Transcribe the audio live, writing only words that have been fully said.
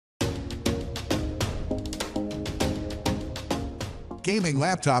Gaming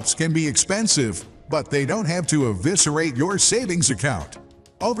laptops can be expensive, but they don't have to eviscerate your savings account.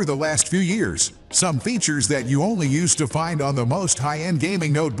 Over the last few years, some features that you only used to find on the most high-end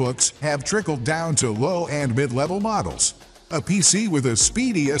gaming notebooks have trickled down to low and mid-level models. A PC with a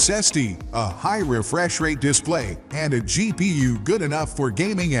speedy SSD, a high refresh rate display, and a GPU good enough for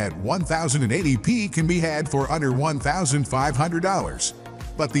gaming at 1080p can be had for under $1,500.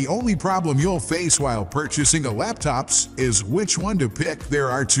 But the only problem you'll face while purchasing a laptop is which one to pick. There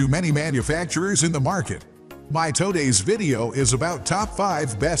are too many manufacturers in the market. My today's video is about top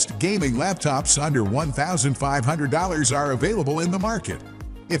 5 best gaming laptops under $1,500 are available in the market.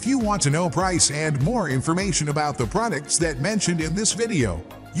 If you want to know price and more information about the products that mentioned in this video,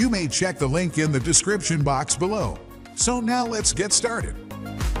 you may check the link in the description box below. So now let's get started.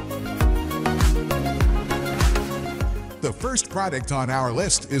 The first product on our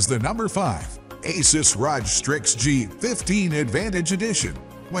list is the number 5, Asus ROG Strix G15 Advantage Edition.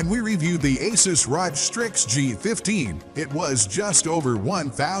 When we reviewed the Asus ROG Strix G15, it was just over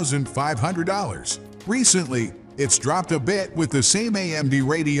 $1,500. Recently, it's dropped a bit with the same AMD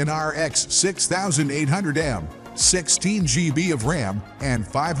Radeon RX 6800M, 16 GB of RAM, and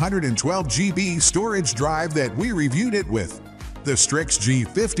 512 GB storage drive that we reviewed it with. The Strix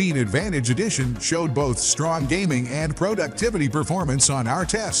G15 Advantage Edition showed both strong gaming and productivity performance on our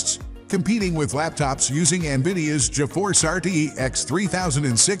tests, competing with laptops using NVIDIA's GeForce RTX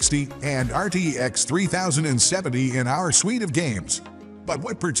 3060 and RTX 3070 in our suite of games. But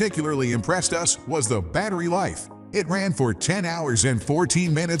what particularly impressed us was the battery life. It ran for 10 hours and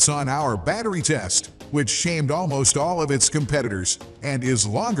 14 minutes on our battery test, which shamed almost all of its competitors, and is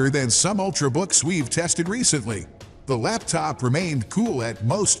longer than some Ultrabooks we've tested recently. The laptop remained cool at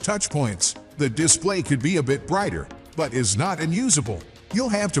most touchpoints. The display could be a bit brighter, but is not unusable. You'll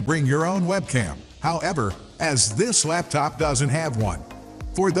have to bring your own webcam, however, as this laptop doesn't have one.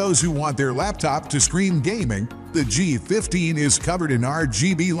 For those who want their laptop to scream gaming, the G15 is covered in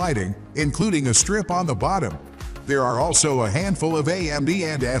RGB lighting, including a strip on the bottom. There are also a handful of AMD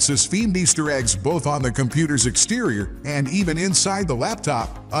and Asus themed Easter eggs both on the computer's exterior and even inside the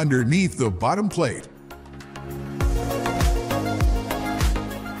laptop, underneath the bottom plate.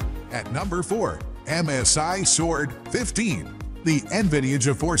 At number 4, MSI Sword 15. The NVIDIA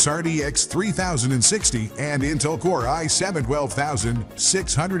GeForce RTX 3060 and Intel Core i7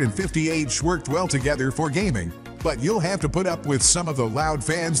 12650H worked well together for gaming, but you'll have to put up with some of the loud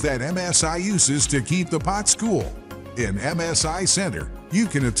fans that MSI uses to keep the pots cool. In MSI Center, you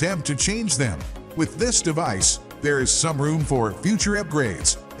can attempt to change them. With this device, there is some room for future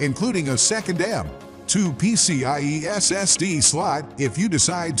upgrades, including a second M.2 PCIe SSD slot if you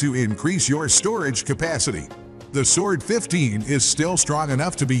decide to increase your storage capacity. The Sword 15 is still strong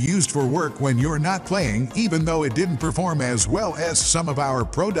enough to be used for work when you're not playing, even though it didn't perform as well as some of our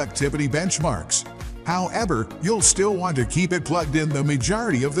productivity benchmarks. However, you'll still want to keep it plugged in the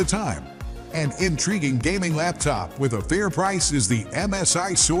majority of the time. An intriguing gaming laptop with a fair price is the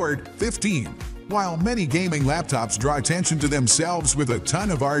MSI Sword 15. While many gaming laptops draw attention to themselves with a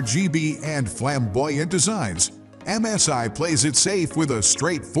ton of RGB and flamboyant designs, MSI plays it safe with a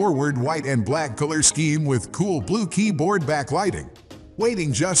straightforward white and black color scheme with cool blue keyboard backlighting.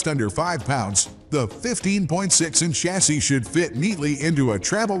 Weighing just under 5 pounds, the 15.6-inch chassis should fit neatly into a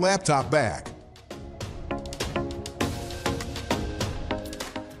travel laptop bag.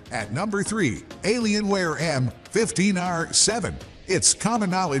 At number 3, Alienware M15R7. It's common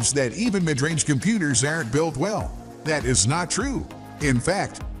knowledge that even mid-range computers aren't built well. That is not true. In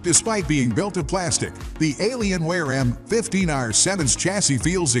fact, despite being built of plastic, the Alienware M15R7's chassis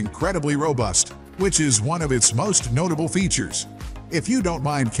feels incredibly robust, which is one of its most notable features. If you don't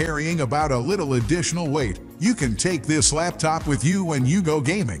mind carrying about a little additional weight, you can take this laptop with you when you go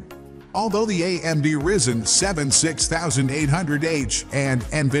gaming. Although the AMD Ryzen 7 6800H and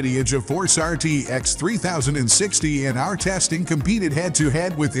NVIDIA GeForce RTX 3060 in our testing competed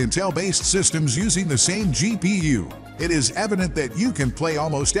head-to-head with Intel-based systems using the same GPU, it is evident that you can play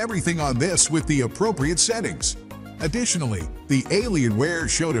almost everything on this with the appropriate settings. Additionally, the Alienware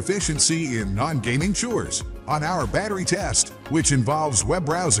showed efficiency in non-gaming chores. On our battery test, which involves web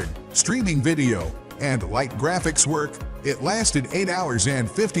browsing, streaming video, and light graphics work, it lasted 8 hours and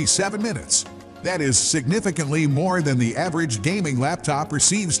 57 minutes. That is significantly more than the average gaming laptop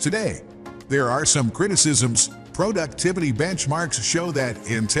receives today. There are some criticisms. Productivity benchmarks show that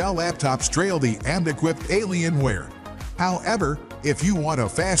Intel laptops trail the AMD-equipped Alienware. However, if you want a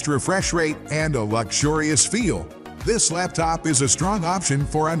fast refresh rate and a luxurious feel, this laptop is a strong option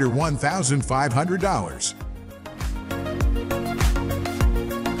for under $1,500.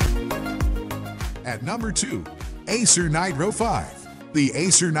 At number 2, Acer Nitro 5. The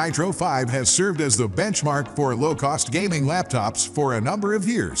Acer Nitro 5 has served as the benchmark for low-cost gaming laptops for a number of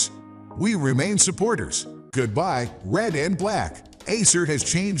years. We remain supporters. Goodbye, red and black. Acer has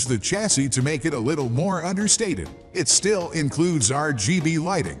changed the chassis to make it a little more understated. It still includes RGB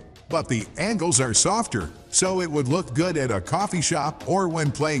lighting, but the angles are softer, so it would look good at a coffee shop or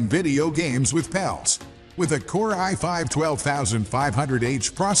when playing video games with pals. With a Core i5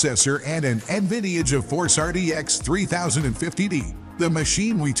 12500H processor and an NVIDIA GeForce RTX 3050D, the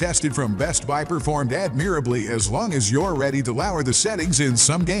machine we tested from Best Buy performed admirably as long as you're ready to lower the settings in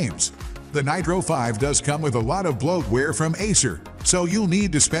some games. The Nitro 5 does come with a lot of bloatware from Acer, so you'll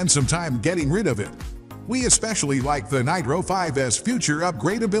need to spend some time getting rid of it. We especially like the Nitro 5's future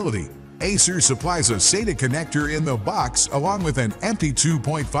upgradability. Acer supplies a SATA connector in the box along with an empty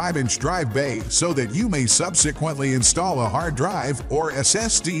 2.5-inch drive bay so that you may subsequently install a hard drive or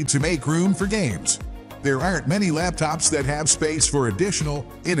SSD to make room for games. There aren't many laptops that have space for additional,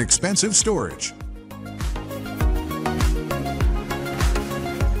 inexpensive storage.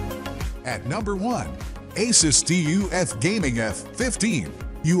 At number 1. Asus TUF Gaming F15.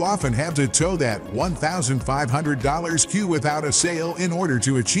 You often have to toe that $1,500 queue without a sale in order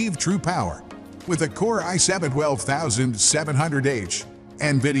to achieve true power. With a Core i7 12700H,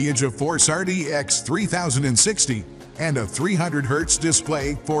 NVIDIA GeForce RTX 3060, and a 300Hz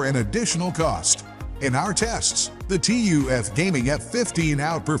display for an additional cost. In our tests, the TUF Gaming F15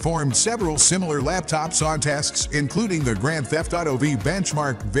 outperformed several similar laptops on tests including the Grand Theft Auto V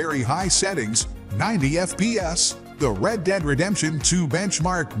benchmark very high settings, 90 FPS, the Red Dead Redemption 2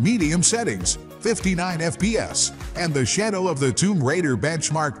 benchmark medium settings, 59 FPS, and the Shadow of the Tomb Raider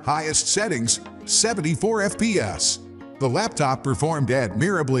benchmark highest settings, 74 FPS. The laptop performed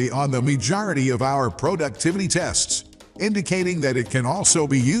admirably on the majority of our productivity tests, indicating that it can also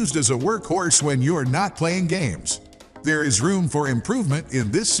be used as a workhorse when you're not playing games. There is room for improvement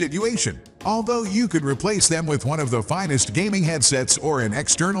in this situation, although you could replace them with one of the finest gaming headsets or an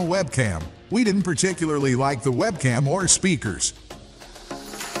external webcam. We didn't particularly like the webcam or speakers.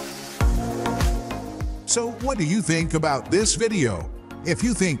 So what do you think about this video? If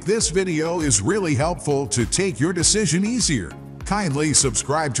you think this video is really helpful to take your decision easier, kindly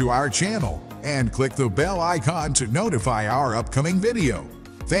subscribe to our channel and click the bell icon to notify our upcoming video.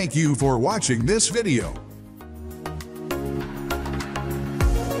 Thank you for watching this video.